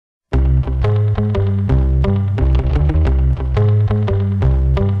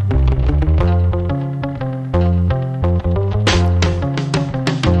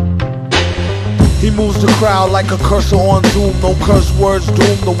moves the crowd like a cursor on Zoom. No curse words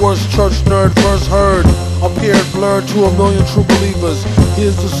doom, the worst church nerd first heard. Appeared blurred to a million true believers.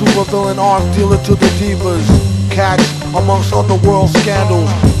 Here's the supervillain arms dealer to the divas. Catch amongst underworld scandals,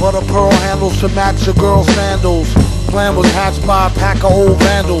 but a pearl handles to match a girl's sandals. Plan was hatched by a pack of old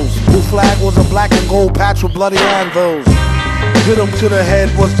vandals, whose flag was a black and gold patch with bloody anvils. Hit 'em to the head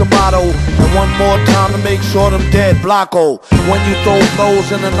was the motto, and one more time to make sure them dead, Blocko. When you throw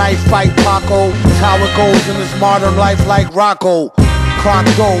blows in a knife fight, Paco, it's how it goes in this modern life like Rocco. Clock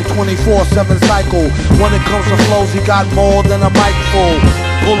go, 24/7 cycle. When it comes to flows, he got more than a mic full.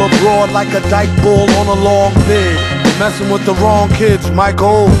 Pull abroad like a dyke bull on a long bid. You're messing with the wrong kids,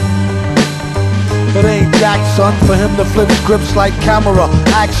 Michael. It ain't Jack, son, for him to flip scripts like camera,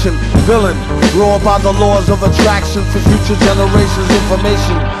 action, villain. Raw by the laws of attraction for future generations'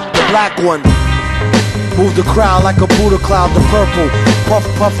 information. The black one. Move the crowd like a Buddha cloud, the purple. Puff,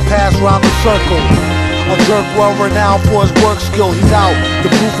 puff, pass round the circle. A jerk well renowned for his work skill, he's out. The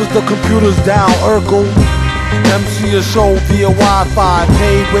proof is the computer's down, Urkel. MC a show via Wi-Fi,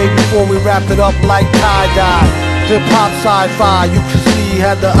 paid way before we wrapped it up like tie-dye. Hip-hop sci-fi, you can see he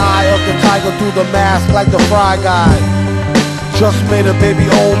had the eye of the tiger through the mask like the Fry Guy. Just made a baby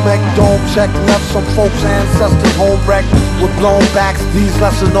Olmec dome check, left some folks' ancestors home wrecked with blown backs. These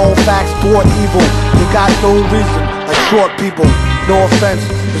lesser known facts thwart evil, they got no reason, like short people. No offense,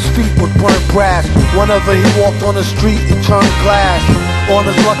 his feet would burn brass. Whenever he walked on the street, it turned glass. On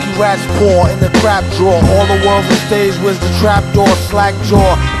his lucky rat's paw in the crap drawer. All the world's a stage, where's the trap door? Slack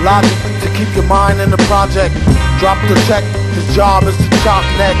jaw, logic to keep your mind in the project. Drop the check, his job is to chop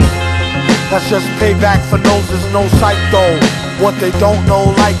necks. That's just payback for noses, no sight though. What they don't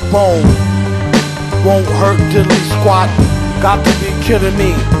know like bone won't hurt diddly squat. Got to be kidding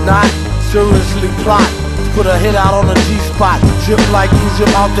me, not seriously plot. Put a hit out on the G-spot. Drip like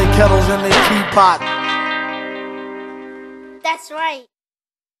Egypt out their kettles and their teapot. That's right.